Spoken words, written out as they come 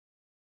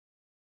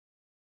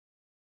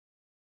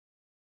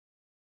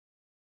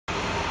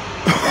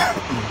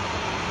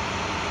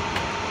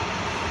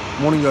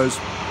Morning, guys.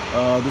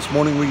 This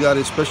morning we got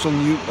a special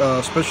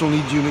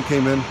needs unit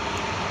came in.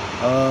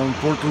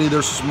 Unfortunately,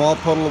 there's a small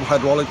puddle of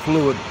hydraulic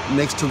fluid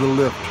next to the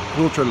lift,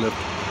 wheelchair lift.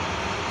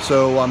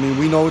 So I mean,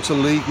 we know it's a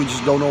leak. We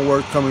just don't know where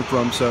it's coming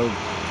from. So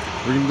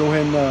we're gonna go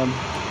ahead and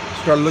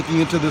start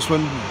looking into this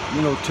one.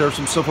 You know, tear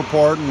some stuff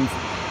apart and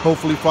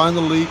hopefully find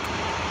the leak.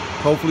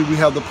 Hopefully we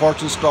have the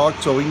parts in stock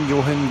so we can go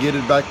ahead and get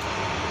it back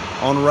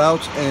on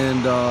routes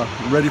and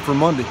ready for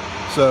Monday.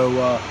 So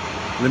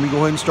let me go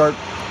ahead and start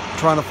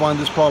trying to find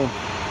this problem,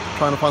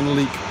 trying to find the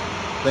leak.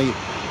 Thank you.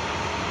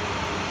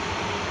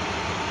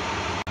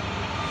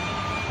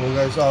 Well,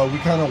 guys, we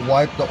kind of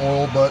wiped the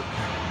oil, but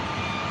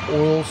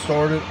oil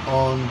started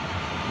on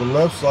the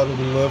left side of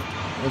the lift.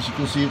 As you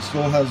can see, it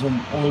still has some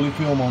oily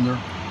film on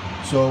there.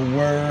 So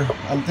where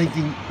I'm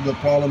thinking the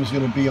problem is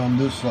going to be on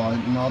this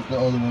side, not the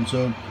other one.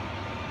 So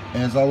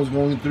as I was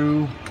going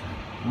through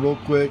real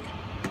quick,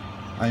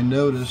 I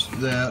noticed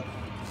that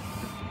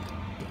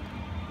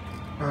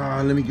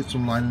let me get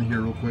some light in here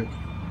real quick.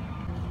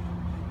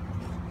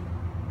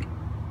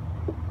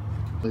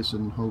 Place it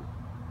and hope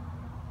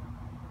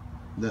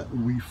that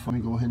we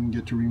finally go ahead and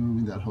get to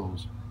removing that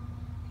hose.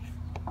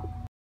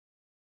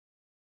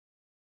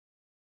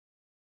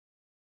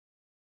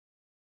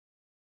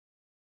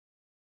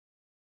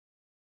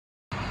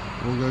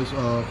 Well, guys,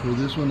 for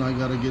this one I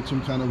gotta get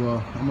some kind of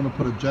I'm gonna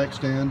put a jack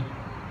stand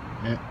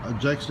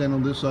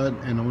on this side,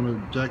 and I'm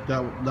gonna jack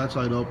that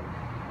side up.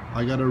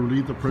 I gotta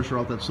relieve the pressure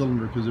off that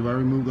cylinder, because if I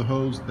remove the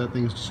hose, that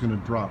thing is just gonna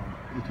drop.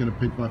 It's gonna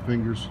pinch my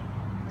fingers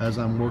as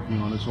I'm working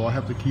on it, so I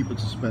have to keep it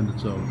suspended.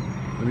 So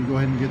let me go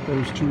ahead and get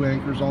those two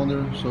anchors on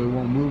there so it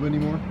won't move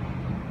anymore,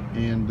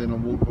 and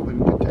then we'll go ahead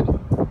and continue.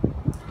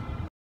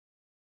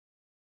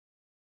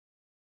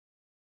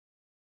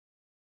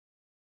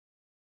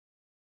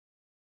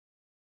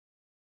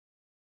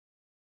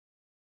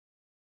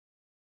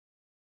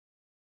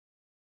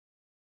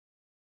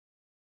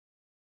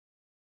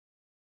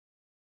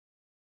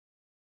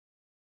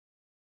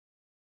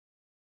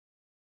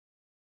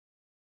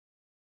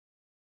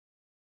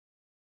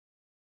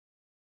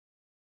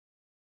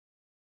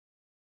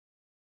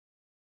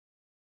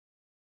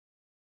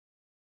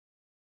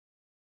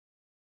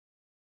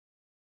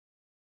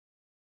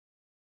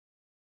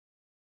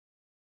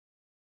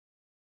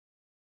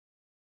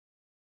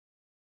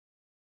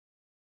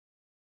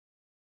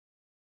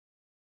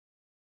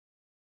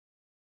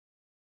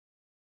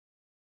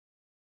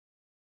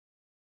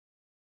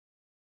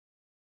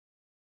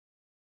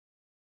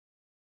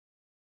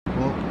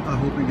 Well, I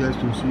hope you guys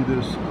can see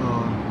this.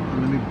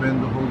 Let me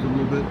bend the hose a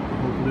little bit.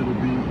 Hopefully it'll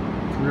be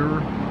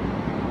clearer.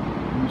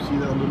 You see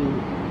that little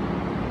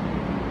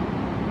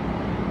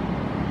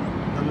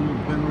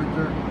bend right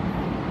there?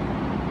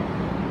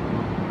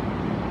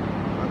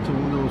 That's the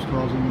one that was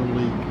causing the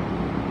leak.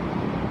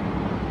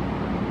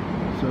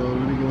 So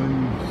let me go ahead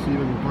and see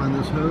if I can find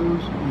this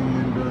hose,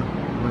 and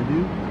if I do,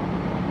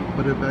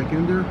 put it back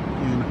in there,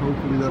 and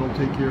hopefully that'll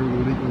take care of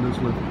the leak on this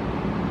lift.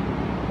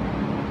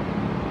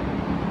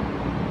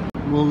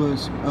 Well,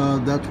 guys,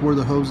 that's where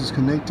the hose is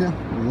connected.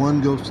 One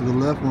goes to the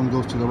left, one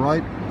goes to the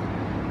right.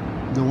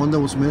 The one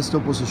that was messed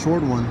up was a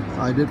short one.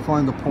 I did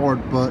find the part,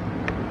 but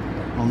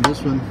on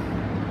this one,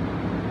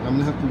 I'm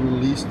gonna have to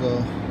release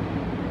the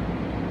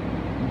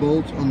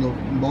bolts on the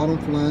bottom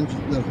flange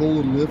that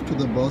hold the lift to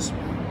the bus,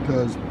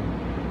 because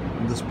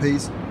the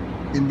space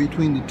in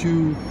between the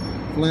two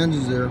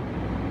flanges there,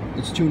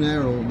 it's too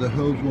narrow. The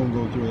hose won't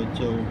go through it.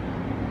 So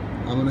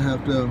I'm gonna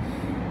have to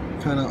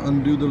kind of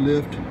undo the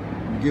lift,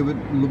 give it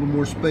a little bit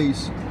more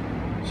space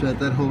so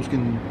that hose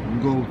can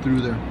go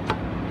through there.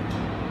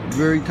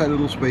 Very tight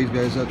little space,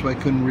 guys. That's why I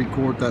couldn't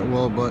record that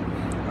well, but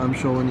I'm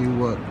showing you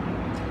what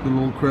the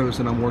little crevice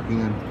that I'm working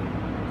in.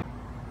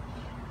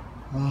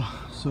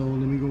 So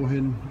let me go ahead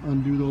and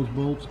undo those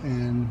bolts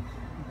and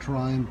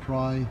try and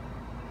pry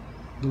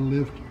the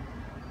lift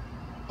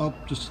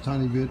up just a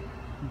tiny bit,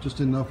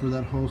 just enough for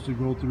that hose to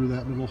go through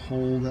that little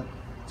hole that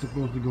it's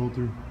supposed to go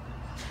through,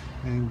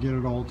 and get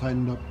it all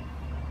tightened up.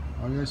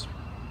 Alright, guys.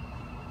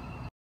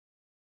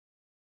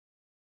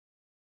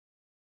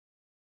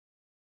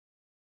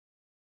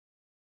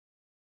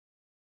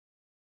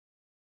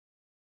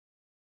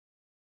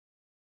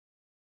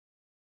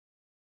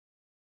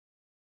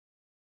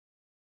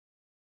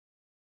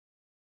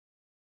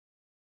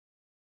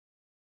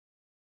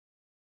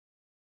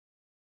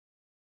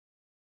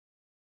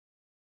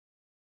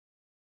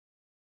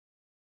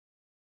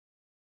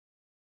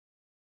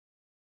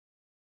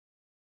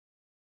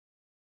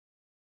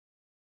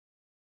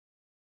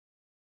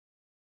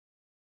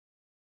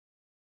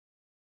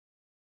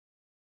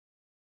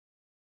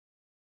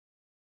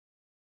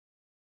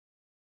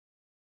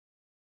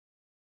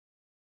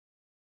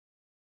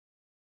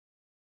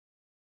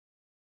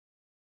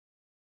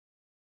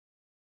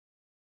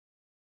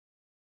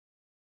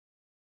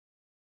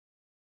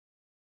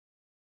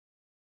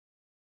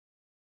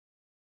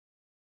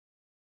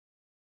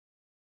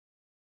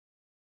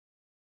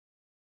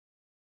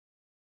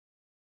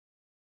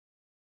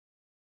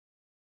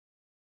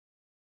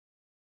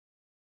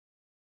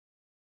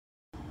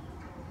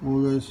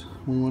 Well, guys,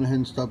 we went ahead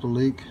and stopped the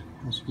leak.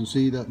 As you can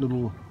see, that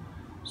little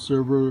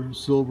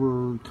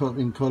silver cut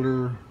in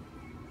color,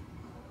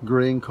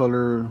 gray in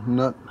color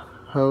nut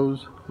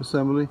hose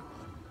assembly,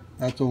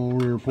 that's the one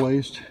we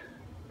replaced.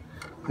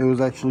 It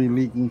was actually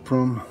leaking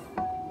from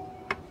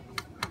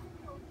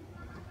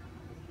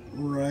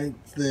right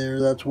there.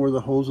 That's where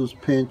the hose is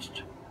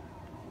pinched,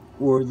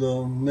 where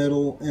the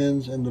metal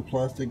ends and the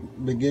plastic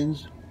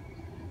begins.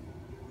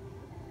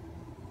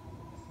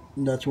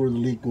 And that's where the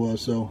leak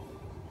was. So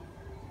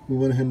we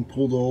went ahead and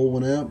pulled the old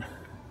one out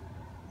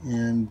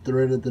and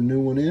threaded the new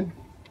one in,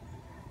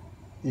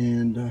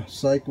 and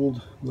cycled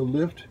the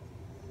lift,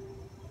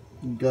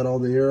 got all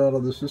the air out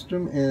of the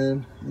system,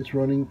 and it's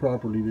running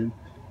properly, dude.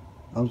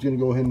 I was gonna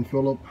go ahead and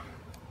fill up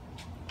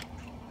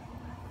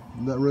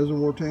that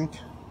reservoir tank,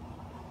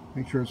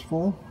 make sure it's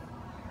full,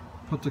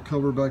 put the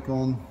cover back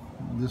on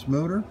this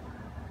motor,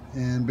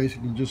 and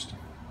basically just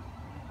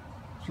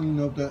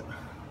clean up that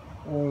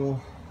oil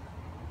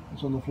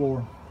that's on the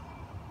floor,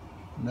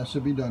 and that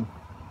should be done.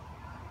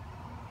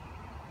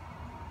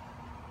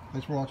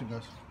 Thanks for watching,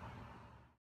 guys.